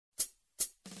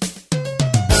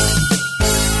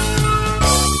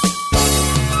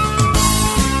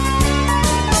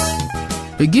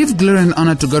We give glory and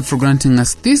honor to God for granting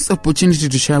us this opportunity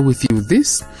to share with you.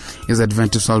 This is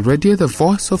Adventist World Radio, the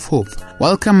voice of hope.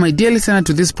 Welcome, my dear listener,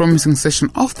 to this promising session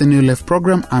of the New Life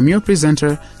program. I'm your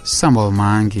presenter, Samuel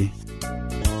Maangi.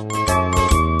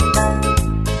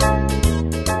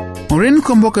 Maureen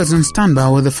Komboka is on standby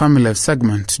with the Family Life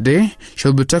segment. Today,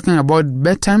 she'll be talking about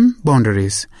bedtime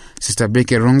boundaries. Sister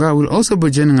Becky Runga will also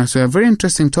be joining us with a very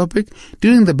interesting topic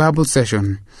during the Bible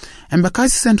session.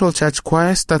 Embakasi Central Church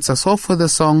Choir starts us off with the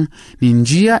song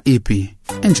Ninjia Ipi.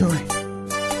 Enjoy.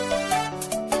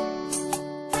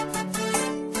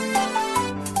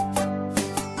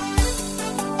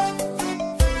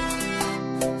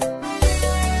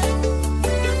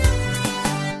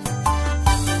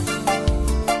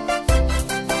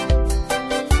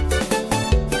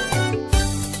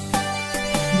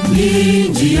 Ni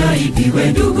njia ipi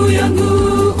we ndugu yangu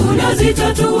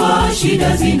unazitatua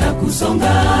shida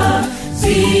zinakusonga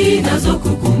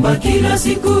zinazokukumba kila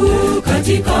siku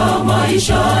katika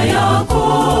maisha yako?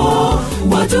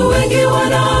 Watu wengi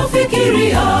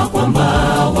wanafikiria kwamba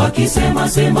wakisema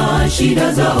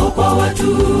shida zao kwa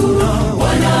watu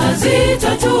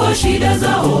wanazitatua shida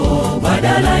zao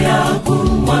badala ya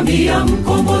kumwambia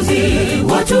mkombozi.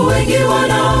 Watu wengi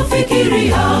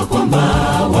wanafikiria kwamba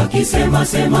wakisema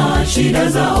shida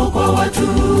zao kwa watu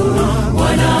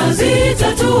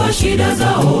wanazitatua shida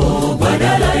zao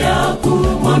badala ya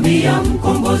kumwambia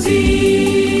mkombozi.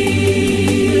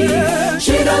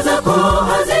 Shida zako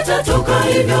hazitatoka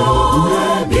hivyo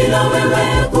bila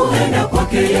wewe kuenda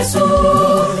kwake Yesu.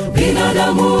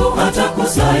 Binadamu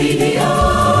hatakusaidia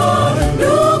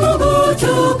ndugu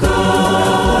kutoka.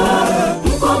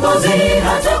 Mkombozi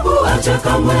hatakuacha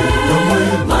kamwe,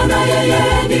 maana yeye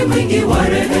ni mwingi wa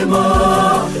rehema.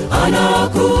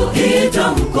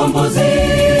 Anakuita mkombozi,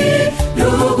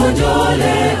 ndugu njoo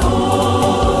leo.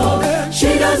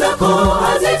 Shida zako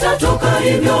hazitatoka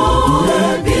hivyo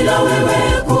bila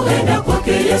wewe kuenda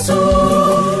kwake Yesu.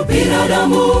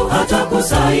 Binadamu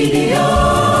hatakusaidia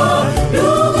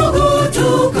ndugu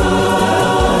kutoka.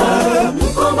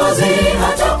 Mkombozi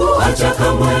hatakuacha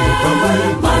kamwe,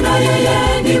 maana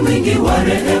yeye ni mwingi wa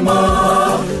rehema.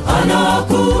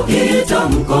 Anakuita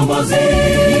mkombozi,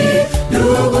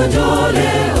 ndugu njoo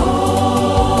leo.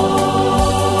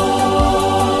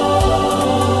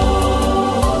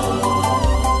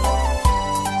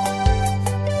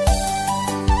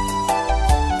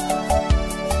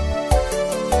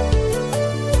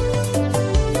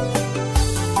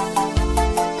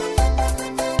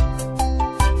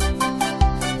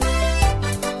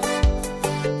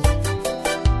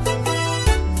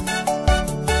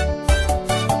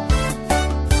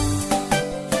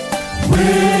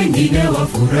 Wengine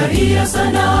wafurahia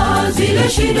sana zile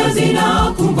shida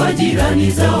zinakumba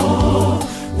jirani zao,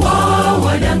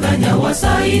 wawadanganya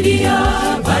wasaidia,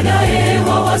 baadaye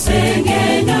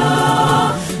wawasengenya.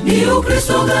 Ni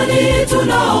Ukristo gani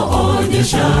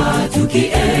tunaoonyesha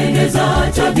tukieneza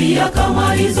tabia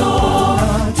kama hizo?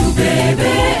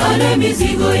 Tubebe ale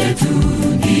mizigo yetu,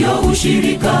 ndiyo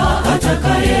ushirika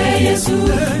atakaye Yesu.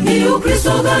 Ni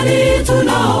Ukristo gani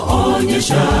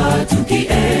tunaoonyesha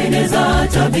tukieneza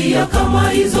tabia kama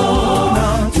hizo?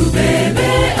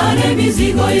 Tubebe ale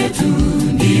mizigo yetu,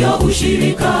 ndiyo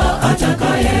ushirika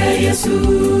atakaye Yesu.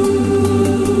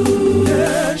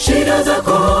 Shida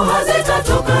zako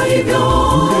hazitatoka hivyo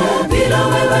bila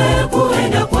wewe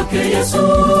kuenda kwake Yesu.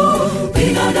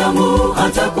 Binadamu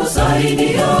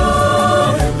hatakusaidia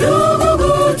ndugu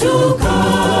kutoka.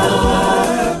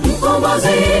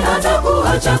 Mkombozi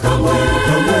hatakuacha kamwe,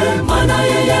 maana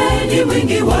yeye ni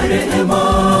mwingi wa rehema.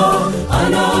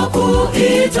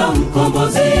 Anakuita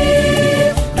mkombozi,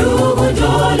 ndugu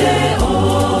njoo leo.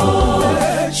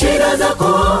 Shida zako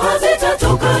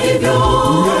hazitatoka hivyo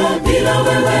bila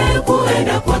wewe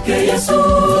kuenda kwake Yesu.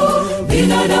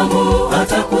 Binadamu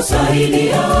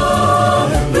hatakusaidia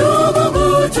ndugu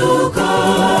kutoka.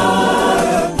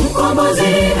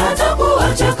 Mkombozi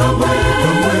hatakuacha kamwe,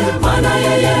 maana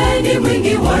yeye ni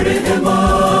mwingi wa rehema.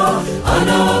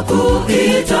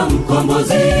 Anakuita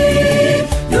mkombozi,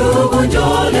 ndugu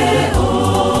njoo leo.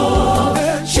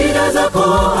 Shida zako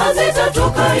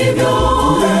hazitatoka hivyo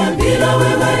bila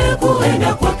wewe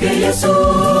kuenda kwake Yesu.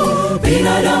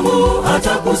 Binadamu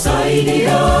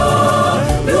hatakusaidia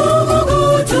ndugu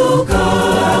kutoka.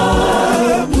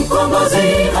 Mkombozi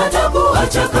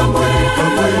hatakuacha kamwe,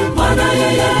 maana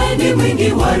yeye ni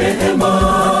mwingi wa rehema.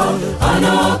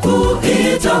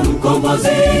 Anakuita mkombozi,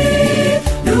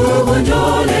 ndugu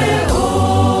njoo leo.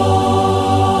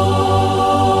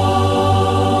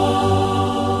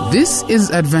 This is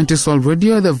Adventist World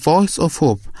Radio, the voice of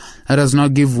hope. Let us now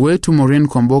give way to Maureen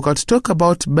Komboka to talk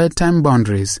about bedtime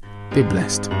boundaries. Be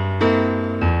blessed.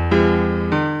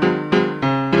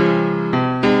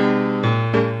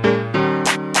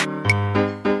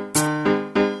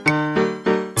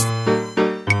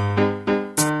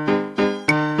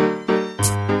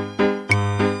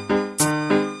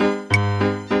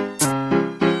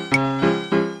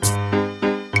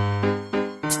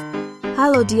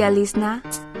 Hello, dear listener.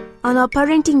 On our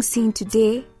parenting scene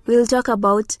today, we'll talk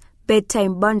about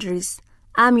bedtime boundaries.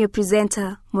 I'm your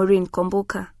presenter, Maureen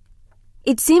Kombuka.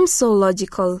 It seems so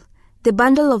logical. The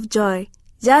bundle of joy,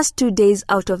 just 2 days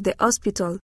out of the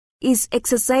hospital, is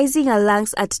exercising her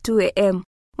lungs at 2 a.m.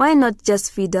 Why not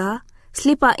just feed her,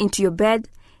 slip her into your bed,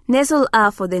 nestle her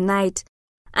for the night,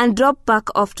 and drop back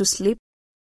off to sleep?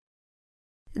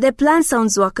 The plan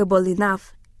sounds workable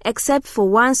enough, except for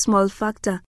one small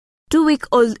factor.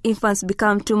 2-week-old infants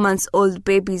become 2-month-old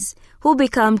babies, who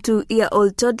become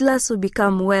 2-year-old toddlers who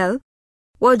become well.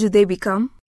 What do they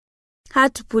become?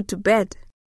 Hard to put to bed.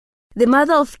 The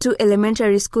mother of 2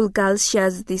 elementary school girls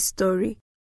shares this story.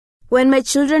 When my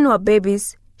children were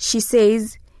babies, she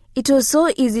says, it was so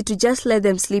easy to just let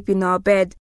them sleep in our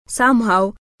bed.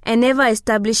 Somehow, I never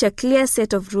established a clear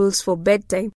set of rules for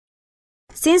bedtime.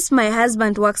 Since my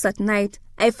husband works at night,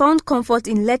 I found comfort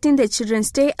in letting the children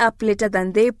stay up later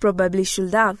than they probably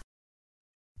should have.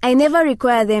 I never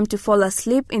require them to fall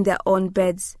asleep in their own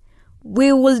beds.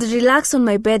 We would relax on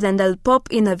my bed and I'll pop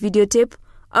in a videotape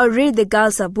or read the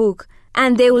girls a book,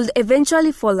 and they would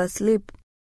eventually fall asleep.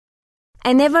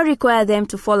 I never require them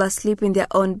to fall asleep in their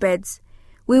own beds.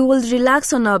 We will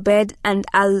relax on our bed and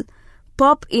I'll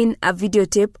pop in a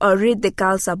videotape or read the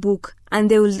girls a book,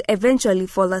 and they will eventually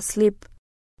fall asleep.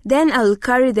 Then I'll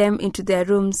carry them into their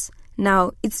rooms.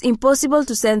 Now, it's impossible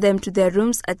to send them to their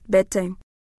rooms at bedtime.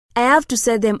 I have to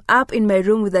set them up in my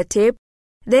room with a tape,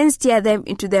 then steer them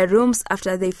into their rooms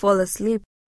after they fall asleep.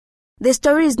 The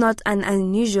story is not an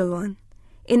unusual one.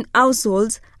 In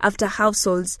households after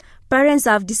households, parents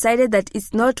have decided that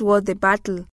it's not worth the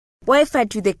battle. Why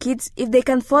fight with the kids if they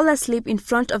can fall asleep in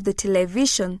front of the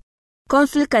television?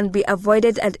 Conflict can be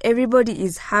avoided and everybody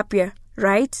is happier,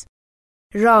 right?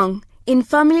 Wrong. In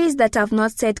families that have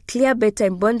not set clear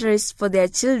bedtime boundaries for their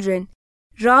children,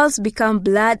 roles become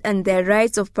blurred and their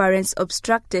rights of parents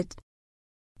obstructed.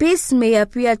 Peace may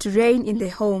appear to reign in the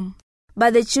home,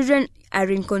 but the children are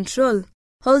in control,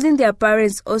 holding their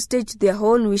parents hostage to their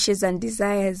own wishes and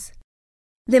desires.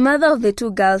 The mother of the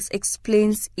 2 girls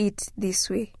explains it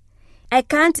this way. I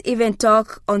can't even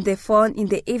talk on the phone in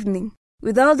the evening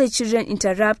without the children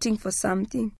interrupting for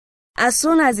something. As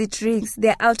soon as it rings,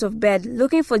 they're out of bed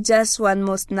looking for just one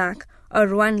more snack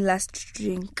or one last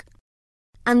drink.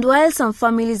 And while some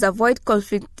families avoid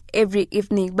conflict every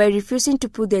evening by refusing to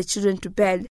put their children to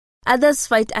bed, others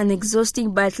fight an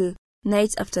exhausting battle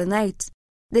night after night.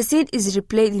 The scene is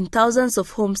replayed in thousands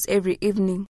of homes every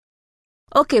evening.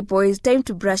 Okay, boys, time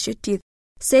to brush your teeth,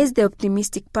 says the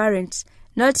optimistic parent.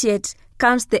 Not yet,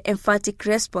 comes the emphatic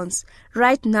response.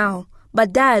 Right now.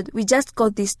 But Dad, we just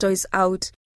got these toys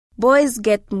out. Boys,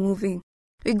 get moving.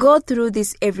 We go through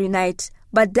this every night.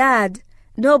 But Dad,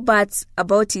 no buts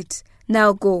about it.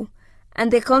 Now go.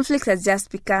 And the conflict has just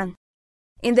begun.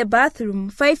 In the bathroom,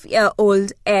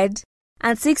 5-year-old Ed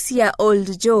and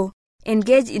 6-year-old Joe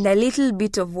engage in a little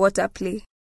bit of water play.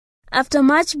 After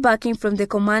much barking from the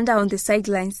commander on the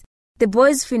sidelines, the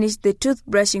boys finish the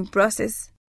toothbrushing process.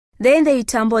 Then they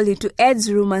tumble into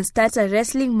Ed's room and start a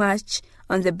wrestling match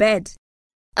on the bed.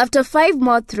 After 5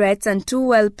 more threats and 2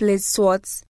 well-placed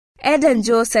swats, Ed and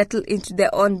Joe settle into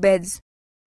their own beds.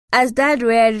 As Dad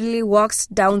wearily walks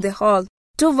down the hall,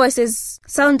 2 voices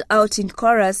sound out in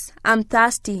chorus, I'm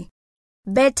thirsty.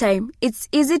 Bedtime. It's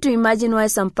easy to imagine why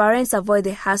some parents avoid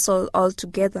the hassle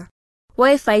altogether.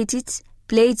 Why fight it?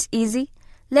 Play it easy?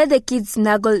 Let the kids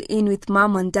snuggle in with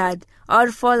Mom and Dad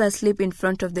or fall asleep in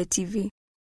front of the TV.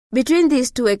 Between these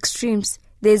 2 extremes,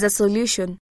 there is a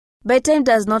solution. Bedtime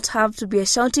does not have to be a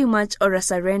shouting match or a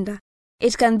surrender.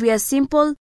 It can be a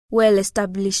simple,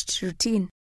 well-established routine.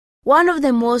 One of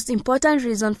the most important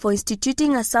reasons for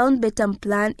instituting a sound bedtime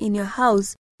plan in your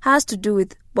house has to do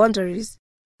with boundaries.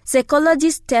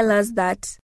 Psychologists tell us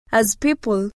that, as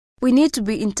people, we need to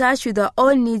be in touch with our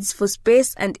own needs for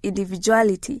space and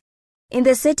individuality. In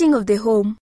the setting of the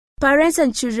home, parents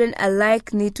and children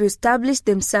alike need to establish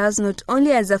themselves not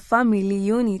only as a family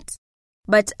unit,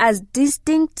 but as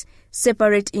distinct,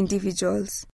 separate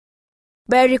individuals.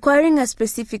 By requiring a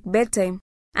specific bedtime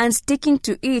and sticking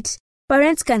to it,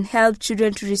 parents can help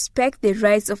children to respect the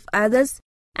rights of others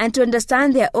and to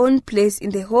understand their own place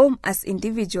in the home as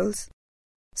individuals.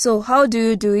 So how do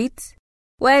you do it?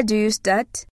 Where do you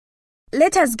start?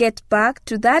 Let us get back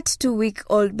to that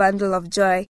 2-week-old bundle of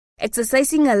joy,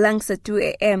 exercising her lungs at 2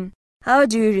 a.m. How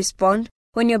do you respond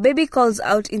when your baby calls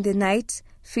out in the night?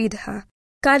 Feed her,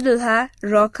 cuddle her,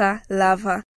 rock her, love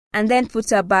her, and then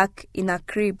put her back in her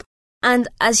crib. And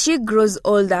as she grows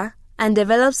older and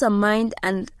develops a mind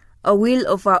and a will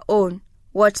of her own,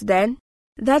 what then?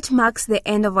 That marks the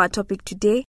end of our topic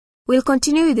today. We'll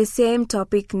continue with the same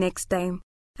topic next time.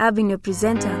 I've been your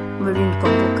presenter, Maureen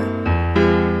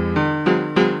Komboka.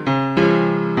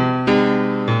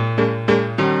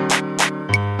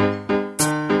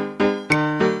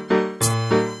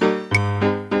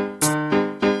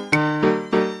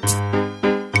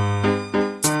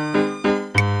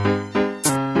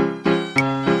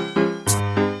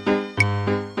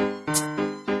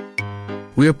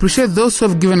 We appreciate those who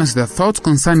have given us their thoughts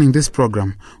concerning this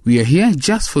program. We are here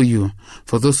just for you.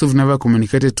 For those who have never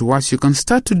communicated to us, you can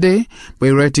start today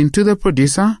by writing to the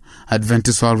producer,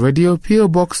 Adventist World Radio, PO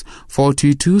Box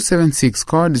 42276,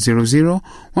 code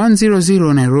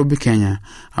 00100, Nairobi, Kenya.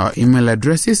 Our email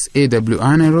address is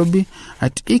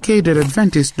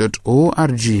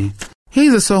awrnairobi@ek.adventist.org.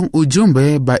 Here's the song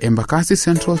Ujumbe by Embakasi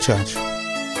Central Church.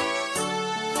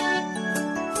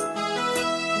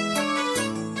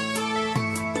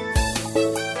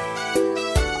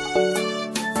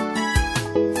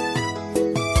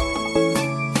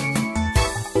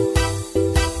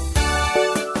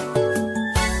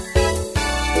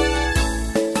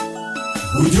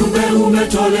 Ujumbe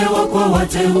umetolewa kwa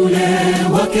wateule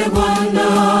wake Bwana,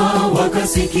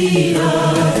 wakasikia.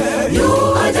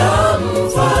 Yu aja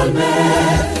mfalme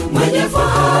mwenye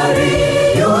fahari,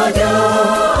 yu aja,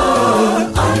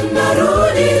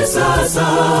 anarudi sasa,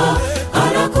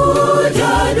 anakuja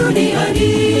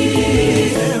duniani.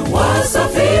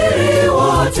 Wasafiri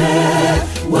wote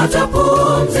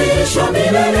watapumzishwa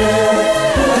milele,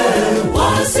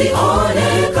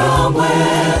 wasione kamwe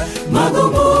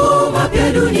magumu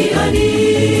mapya duniani.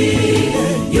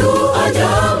 Yu aja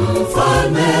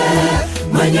mfalme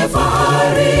mwenye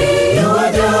fahari, yu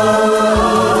aja,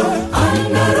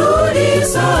 anarudi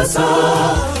sasa,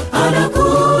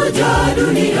 anakuja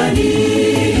duniani.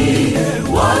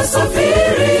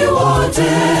 Wasafiri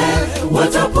wote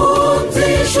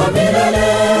watapumzishwa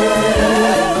milele,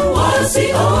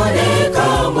 wasione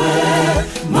kamwe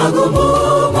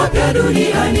magumu mapya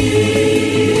duniani.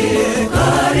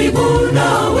 Karibu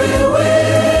na wewe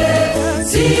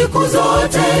siku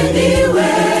zote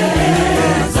niwe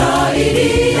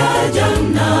zaidi ya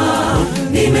janna,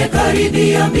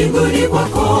 nimekaribia mbinguni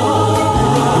kwako.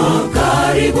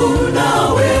 Karibu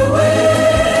na wewe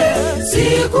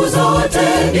siku zote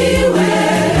niwe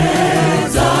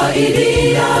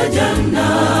zaidi ya janna,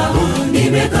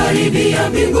 nimekaribia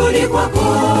mbinguni kwako.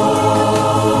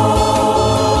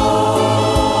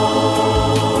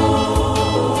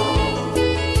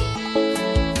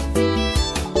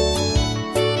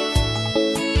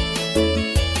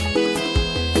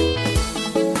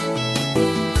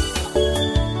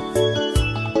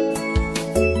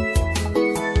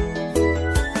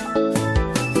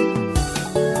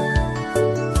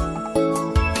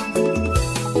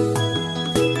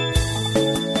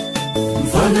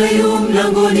 Yu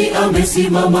mlangoni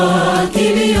amesimama,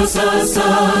 kilio sasa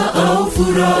au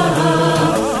furaha,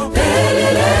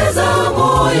 peleleza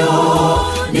moyo,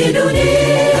 ni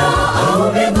dunia au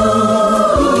mbingu.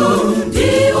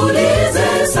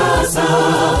 Jiulize sasa,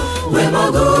 we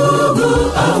magugu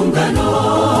au ngano,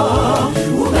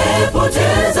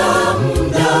 umepoteza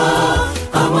muda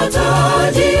ama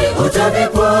taji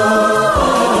utavikwa.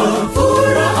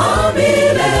 Furaha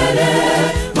milele,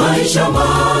 maisha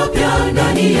mapya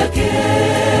ndani yake.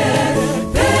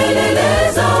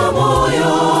 Peleleza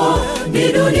moyo, ni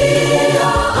dunia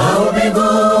au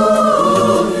mbingu.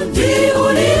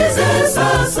 Jiulize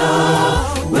sasa,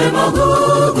 we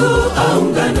magugu au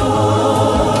ngano,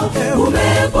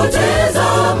 umepoteza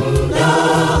muda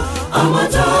ama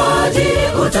taji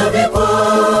utavikwa.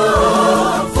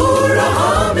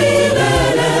 Furaha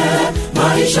milele,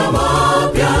 maisha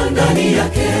mapya ndani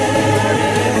yake.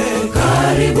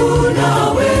 Karibu na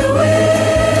wewe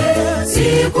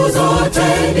siku zote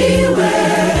niwe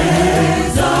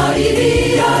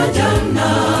zaidi ya janna,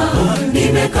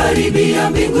 nimekaribia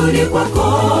mbinguni kwako.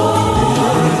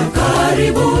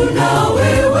 Karibu na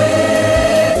wewe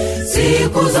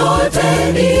siku zote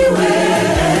niwe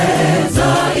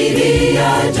zaidi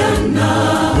ya janna,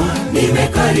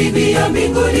 nimekaribia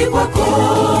mbinguni kwako.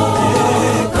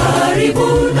 Karibu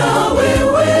na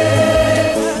wewe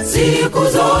siku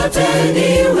zote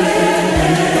niwe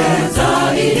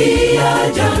zaidi ya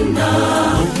janna,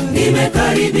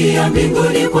 nimekaribia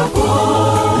mbinguni kwako.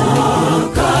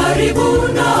 Karibu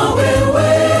na wewe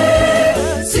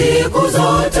siku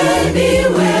zote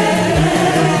niwe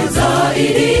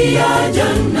zaidi ya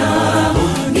janna,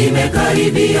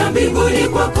 nimekaribia mbinguni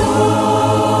kwako.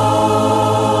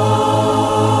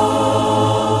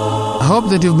 I hope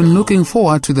that you've been looking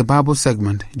forward to the Bible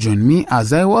segment. Join me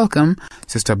as I welcome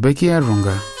Sister Becky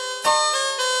Arunga.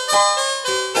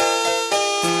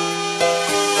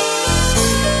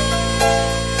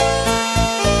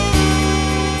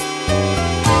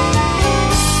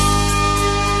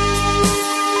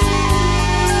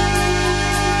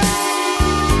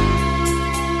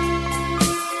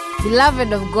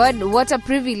 Beloved of God, what a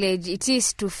privilege it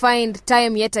is to find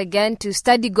time yet again to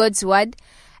study God's Word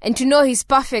and to know His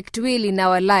perfect will in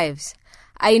our lives.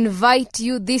 I invite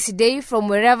you this day from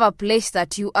wherever place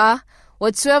that you are,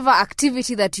 whatsoever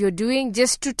activity that you're doing,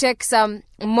 just to take some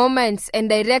moments and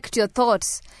direct your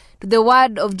thoughts to the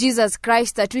Word of Jesus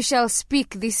Christ that we shall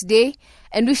speak this day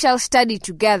and we shall study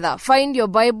together. Find your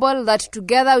Bible that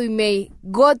together we may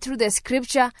go through the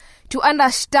Scripture to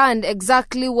understand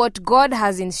exactly what God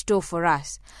has in store for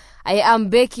us. I am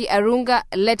Becky Arunga.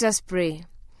 Let us pray.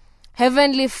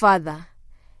 Heavenly Father,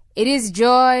 it is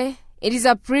joy, it is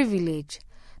a privilege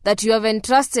that you have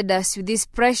entrusted us with these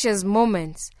precious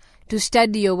moments to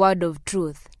study your word of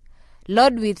truth.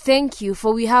 Lord, we thank you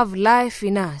for we have life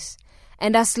in us,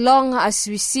 and as long as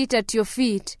we sit at your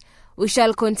feet, we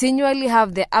shall continually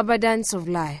have the abundance of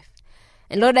life.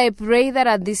 And Lord, I pray that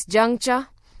at this juncture,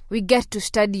 we get to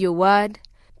study your word.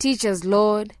 Teach us,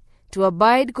 Lord, to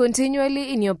abide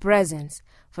continually in your presence.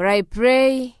 For I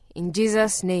pray in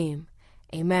Jesus' name.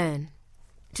 Amen.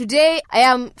 Today, I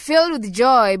am filled with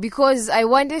joy because I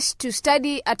want us to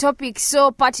study a topic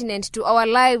so pertinent to our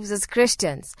lives as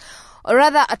Christians, or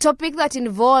rather a topic that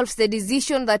involves the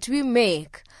decision that we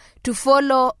make to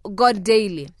follow God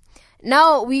daily.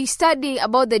 Now, we study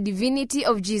about the divinity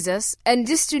of Jesus, and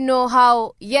just to know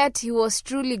how yet he was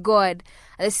truly God,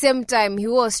 at the same time he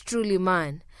was truly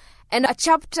man. And a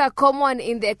chapter common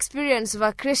in the experience of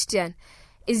a Christian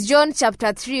is John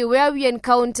chapter 3, where we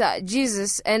encounter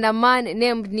Jesus and a man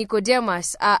named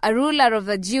Nicodemus, a ruler of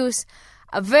the Jews,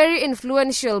 a very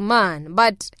influential man.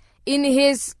 But in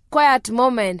his quiet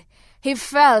moment, he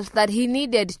felt that he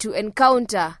needed to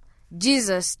encounter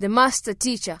Jesus, the master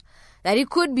teacher, that he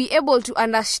could be able to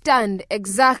understand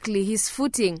exactly his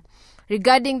footing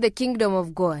regarding the kingdom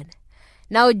of God.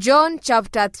 Now, John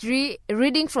chapter 3,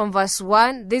 reading from verse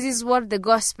 1, this is what the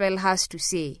gospel has to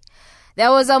say.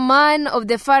 There was a man of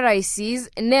the Pharisees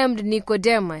named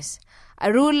Nicodemus,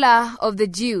 a ruler of the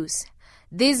Jews.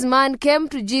 This man came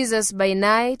to Jesus by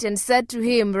night and said to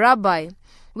him, Rabbi,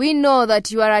 we know that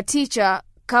you are a teacher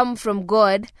come from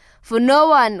God, for no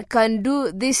one can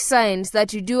do these signs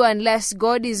that you do unless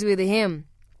God is with him.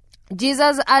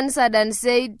 Jesus answered and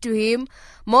said to him,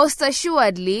 Most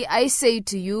assuredly, I say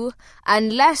to you,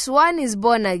 unless one is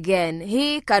born again,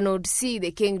 he cannot see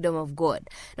the kingdom of God.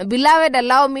 Now, beloved,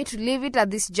 allow me to leave it at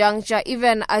this juncture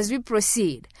even as we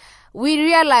proceed. We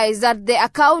realize that the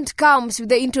account comes with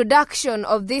the introduction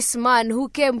of this man who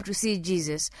came to see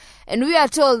Jesus. And we are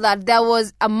told that there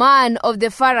was a man of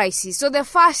the Pharisees. So the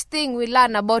first thing we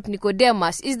learn about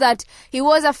Nicodemus is that he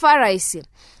was a Pharisee.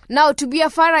 Now, to be a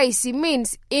Pharisee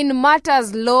means in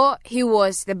matters law, he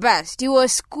was the best. He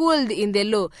was schooled in the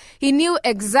law. He knew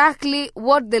exactly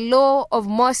what the law of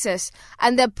Moses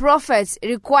and the prophets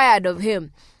required of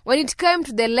him. When it came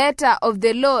to the letter of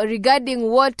the law regarding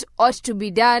what ought to be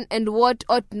done and what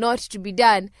ought not to be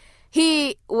done,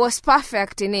 he was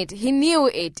perfect in it. He knew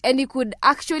it and he could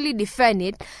actually defend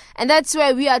it. And that's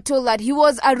why we are told that he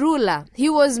was a ruler. He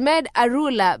was made a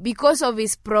ruler because of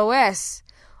his prowess,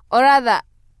 or rather,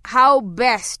 how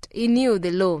best he knew the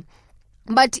law.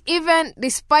 But even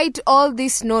despite all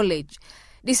this knowledge,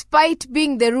 despite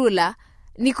being the ruler,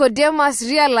 Nicodemus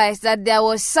realized that there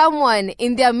was someone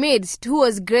in their midst who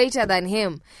was greater than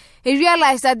him. He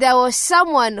realized that there was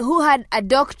someone who had a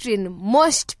doctrine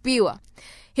most pure.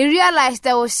 He realized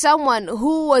there was someone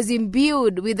who was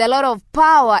imbued with a lot of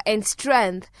power and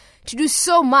strength to do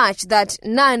so much that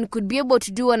none could be able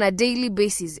to do on a daily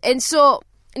basis. And so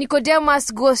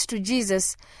Nicodemus goes to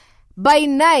Jesus by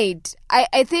night.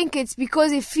 I think it's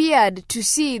because he feared to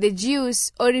see the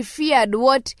Jews, or he feared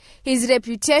what his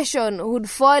reputation would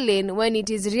fall in when it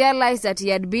is realized that he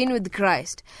had been with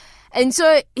Christ. And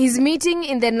so his meeting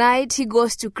in the night, he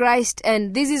goes to Christ,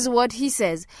 and this is what he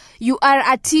says: you are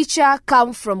a teacher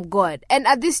come from God. And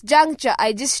at this juncture,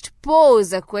 I just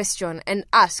pose a question and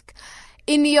ask,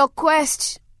 in your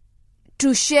quest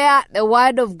to share the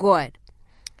word of God,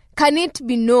 can it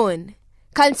be known?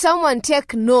 Can someone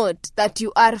take note that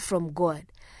you are from God?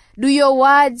 Do your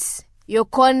words, your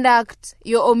conduct,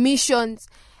 your omissions,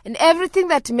 and everything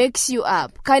that makes you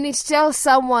up, can it tell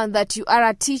someone that you are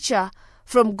a teacher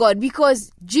from God?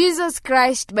 Because Jesus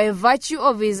Christ, by virtue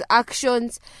of his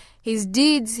actions, his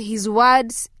deeds, his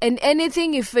words, and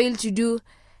anything he failed to do,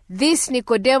 this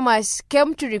Nicodemus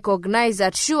came to recognize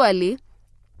that surely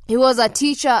he was a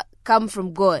teacher come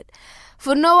from God.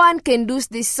 For no one can do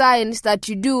these signs that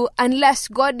you do unless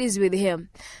God is with him.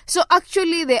 So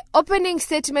actually, the opening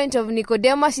statement of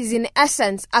Nicodemus is in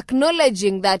essence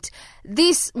acknowledging that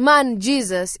this man,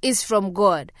 Jesus, is from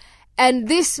God. And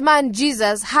this man,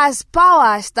 Jesus, has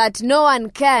powers that no one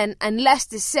can unless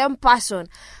the same person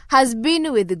has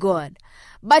been with God.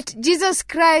 But Jesus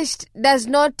Christ does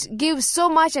not give so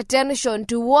much attention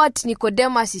to what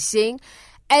Nicodemus is saying.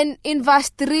 And in verse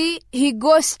 3, he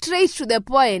goes straight to the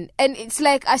point. And it's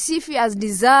like as if he has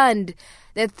discerned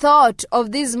the thought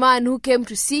of this man who came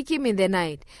to seek him in the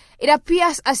night. It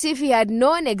appears as if he had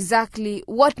known exactly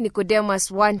what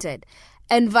Nicodemus wanted.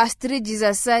 And verse 3,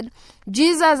 Jesus said,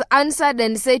 Jesus answered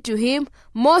and said to him,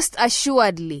 most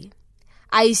assuredly,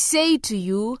 I say to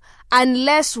you,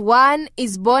 unless one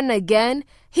is born again,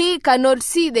 he cannot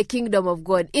see the kingdom of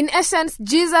God. In essence,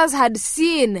 Jesus had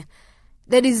seen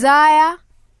the desire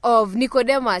of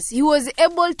Nicodemus. He was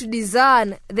able to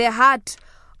discern the heart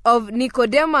of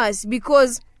Nicodemus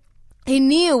because he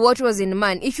knew what was in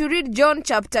man. If you read John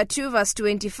chapter 2 verse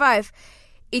 25,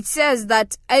 it says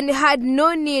that, and had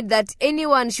no need that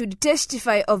anyone should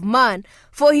testify of man,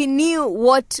 for he knew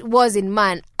what was in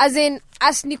man.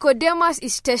 As Nicodemus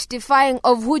is testifying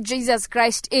of who Jesus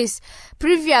Christ is,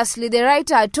 previously the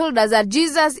writer had told us that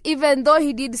Jesus, even though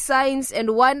he did signs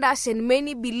and wonders and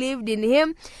many believed in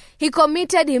him, he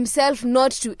committed himself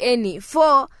not to any,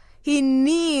 for he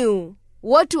knew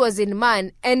what was in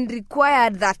man and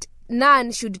required that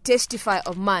none should testify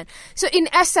of man. So in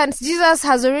essence, Jesus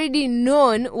has already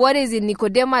known what is in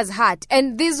Nicodemus' heart.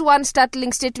 And this one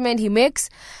startling statement he makes,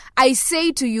 I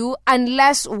say to you,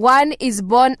 unless one is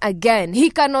born again, he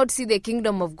cannot see the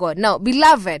kingdom of God. Now,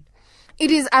 beloved, it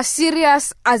is as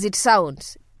serious as it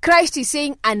sounds. Christ is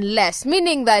saying unless,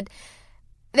 meaning that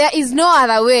there is no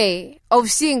other way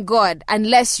of seeing God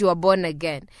unless you are born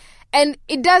again. And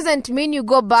it doesn't mean you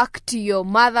go back to your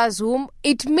mother's womb.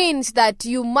 It means that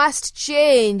you must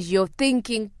change your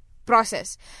thinking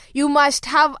process. You must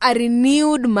have a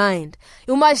renewed mind.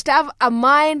 You must have a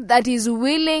mind that is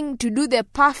willing to do the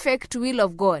perfect will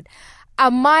of God. A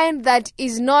mind that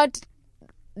is not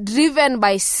driven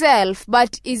by self,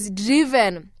 but is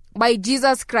driven by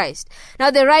Jesus Christ.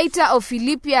 Now the writer of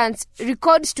Philippians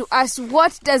records to us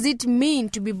what does it mean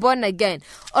to be born again,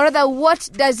 or rather what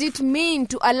does it mean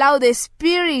to allow the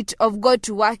Spirit of God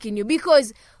to work in you,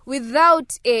 because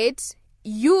without it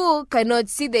you cannot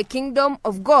see the kingdom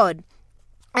of God.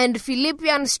 And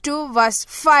Philippians 2 verse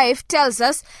 5 tells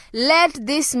us, let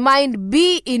this mind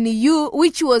be in you,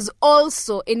 which was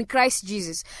also in Christ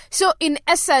Jesus. So in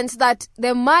essence, that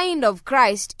the mind of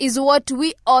Christ is what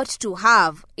we ought to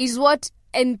have, is what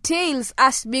entails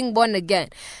us being born again.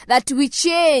 That we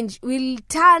change, we'll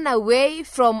turn away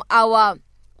from our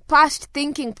past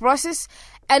thinking process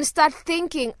and start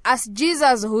thinking as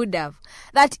Jesus would have.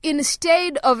 That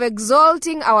instead of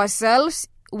exalting ourselves,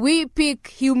 we pick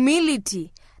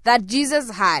humility that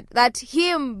Jesus had, that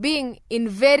him being in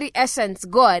very essence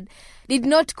God, did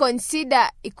not consider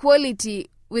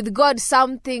equality with God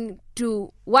something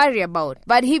to worry about,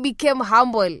 but he became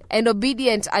humble and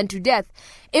obedient unto death,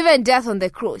 even death on the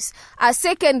cross.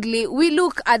 Secondly, we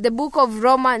look at the book of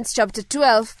Romans chapter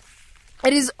 12.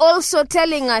 It is also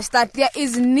telling us that there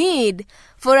is need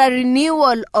for a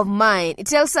renewal of mind. It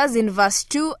tells us in verse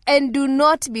 2, and do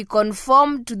not be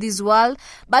conformed to this world,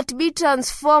 but be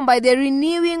transformed by the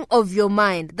renewing of your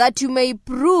mind, that you may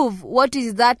prove what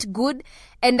is that good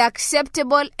and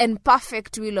acceptable and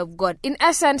perfect will of God. In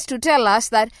essence, to tell us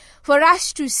that for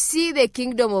us to see the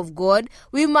kingdom of God,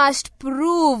 we must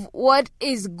prove what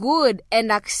is good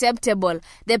and acceptable,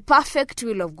 the perfect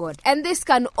will of God. And this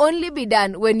can only be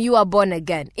done when you are born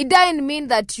again. It doesn't mean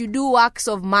that you do works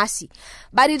of mercy,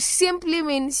 but it simply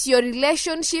means your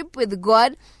relationship with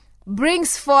God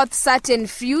brings forth certain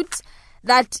fruit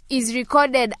that is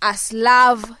recorded as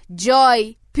love,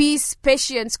 joy, peace,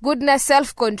 patience, goodness,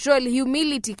 self-control,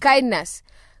 humility, kindness,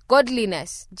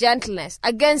 godliness, gentleness,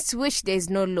 against which there is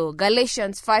no law.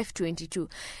 Galatians 5:22.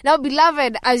 Now,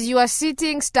 beloved, as you are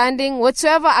sitting, standing,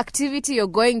 whatsoever activity you're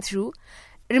going through,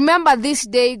 remember this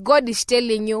day, God is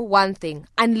telling you one thing.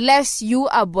 Unless you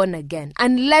are born again,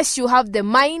 unless you have the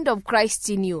mind of Christ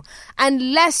in you,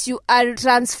 unless you are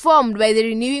transformed by the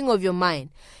renewing of your mind,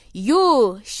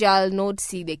 you shall not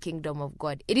see the kingdom of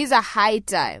God. It is a high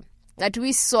time that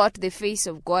we sought the face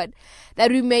of God,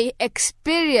 that we may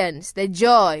experience the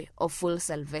joy of full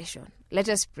salvation. Let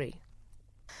us pray.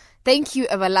 Thank you,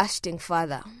 everlasting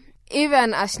Father.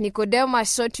 Even as Nicodemus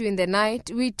sought you in the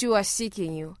night, we too are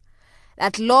seeking you.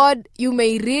 That, Lord, you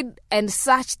may read and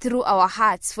search through our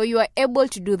hearts, for you are able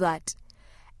to do that.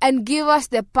 And give us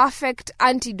the perfect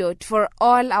antidote for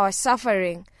all our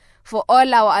suffering, for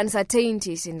all our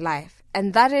uncertainties in life.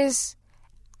 And that is,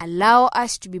 allow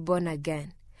us to be born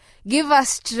again. Give us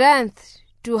strength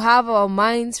to have our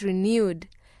minds renewed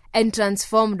and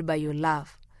transformed by your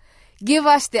love. Give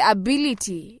us the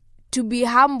ability to be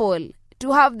humble,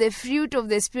 to have the fruit of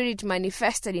the Spirit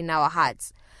manifested in our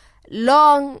hearts.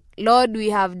 Long, Lord,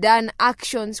 we have done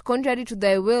actions contrary to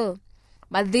thy will,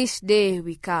 but this day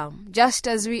we come, just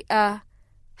as we are.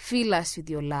 Fill us with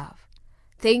your love.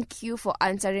 Thank you for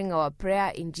answering our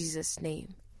prayer in Jesus'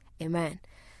 name. Amen.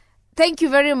 Thank you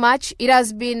very much. It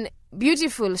has been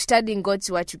beautiful studying God's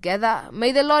word together.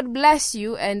 May the Lord bless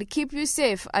you and keep you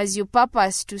safe as you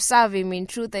purpose to serve him in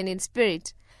truth and in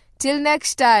spirit. Till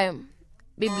next time,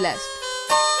 be blessed.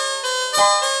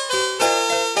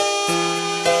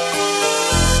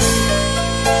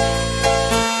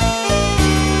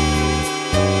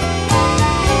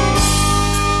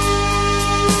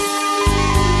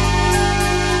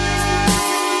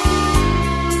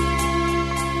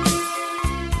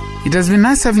 It has been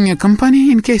nice having your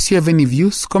company. In case you have any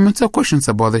views, comments or questions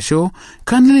about the show,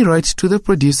 kindly write to the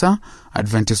producer,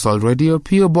 Adventist World Radio,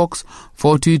 PO Box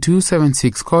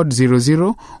 42276, code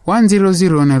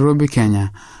 00100, Nairobi,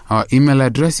 Kenya. Our email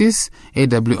address is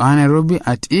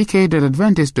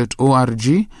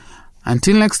awrnairobi@ek.adventist.org.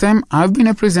 Until next time, I've been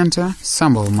a presenter,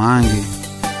 Sambal Maangi.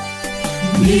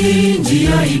 Ni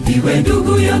njia ipiwe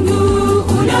ndugu yangu,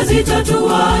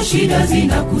 unazitatua shida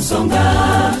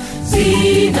zinakusonga,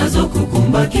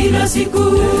 zinazokukumba kila siku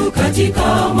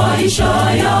katika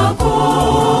maisha yako.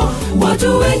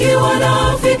 Watu wengi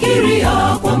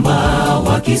wanafikiria kwamba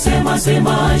wakisema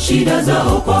shida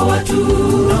zao kwa watu,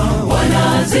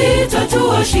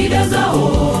 wanazitatua shida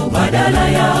zao badala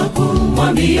ya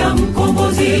kumwambia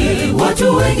mkombozi.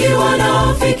 Watu wengi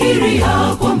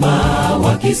wanafikiria kwamba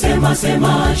wakisema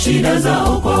shida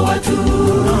zao kwa watu,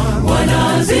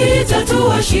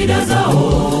 wanazitatua shida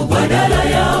zao badala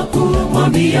ya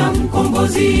kumwambia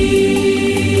mkombozi.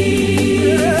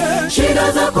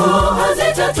 Shida zako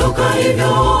hazitatoka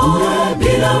hivyo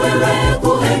bila wewe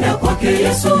kuenda kwake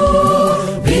Yesu.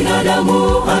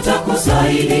 Binadamu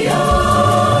hatakusaidia,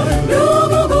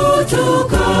 ndugu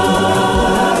kutuka.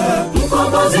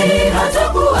 Mkombozi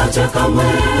hatakuacha kamwe,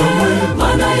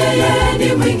 maana yeye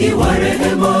ni mwingi wa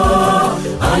rehema.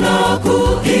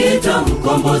 Anakuita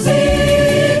mkombozi,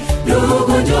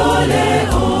 ndugu njoo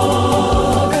leo.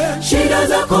 Shida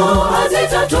zako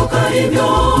hazitatoka hivyo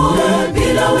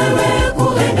bila wewe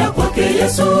kuenda kwake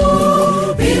Yesu.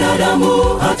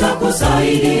 Binadamu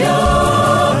hatakusaidia,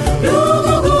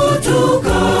 ndugu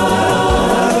kutuka.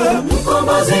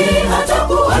 Mkombozi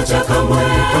hatakuacha kamwe,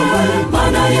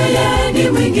 maana yeye ni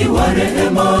mwingi wa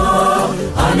rehema.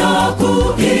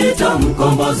 Anakuita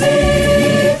mkombozi,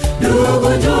 ndugu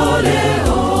njoo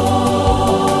leo.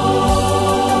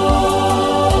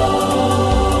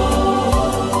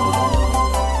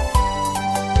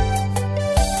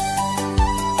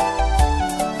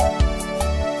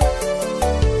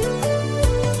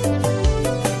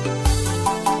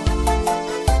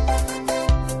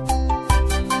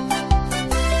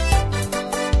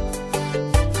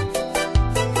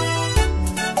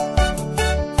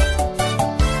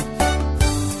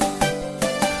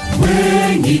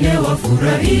 Wengine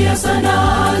wafurahia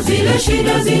sana zile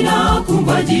shida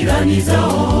zinakumba jirani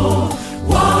zao,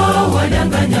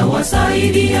 wawadanganya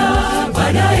wasaidia,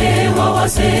 baadaye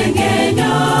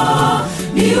wawasengenya.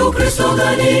 Ni Ukristo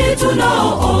gani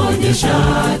tunaoonyesha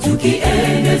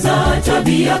tukieneza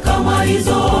tabia kama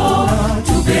hizo?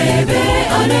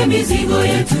 Tubebeane mizigo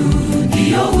yetu,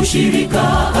 ndiyo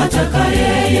ushirika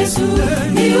atakaye Yesu.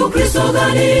 Ni Ukristo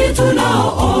gani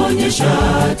tunaoonyesha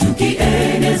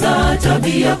tukieneza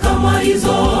tabia kama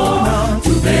hizo?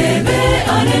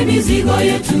 Tubebeane mizigo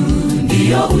yetu,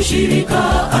 ndiyo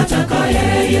ushirika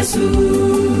atakaye Yesu.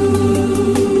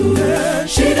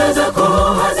 Shida zako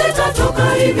hazitatoka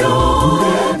hivyo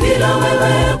bila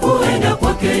wewe kuenda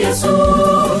kwake Yesu.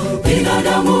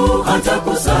 Binadamu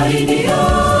hatakusaidia,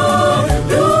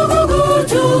 ndugu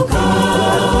kutuka.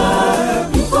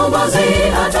 Mkombozi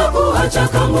hatakuacha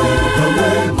kamwe,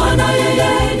 maana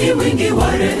yeye ni mwingi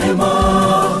wa rehema.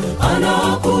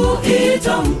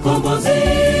 Anakuita mkombozi,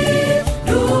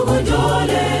 ndugu njoo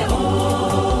leo.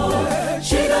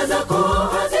 Shida zako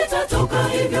hazitatoka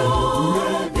hivyo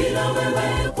bila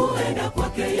wewe kuenda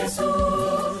kwake Yesu.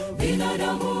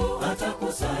 Binadamu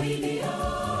hatakusaidia.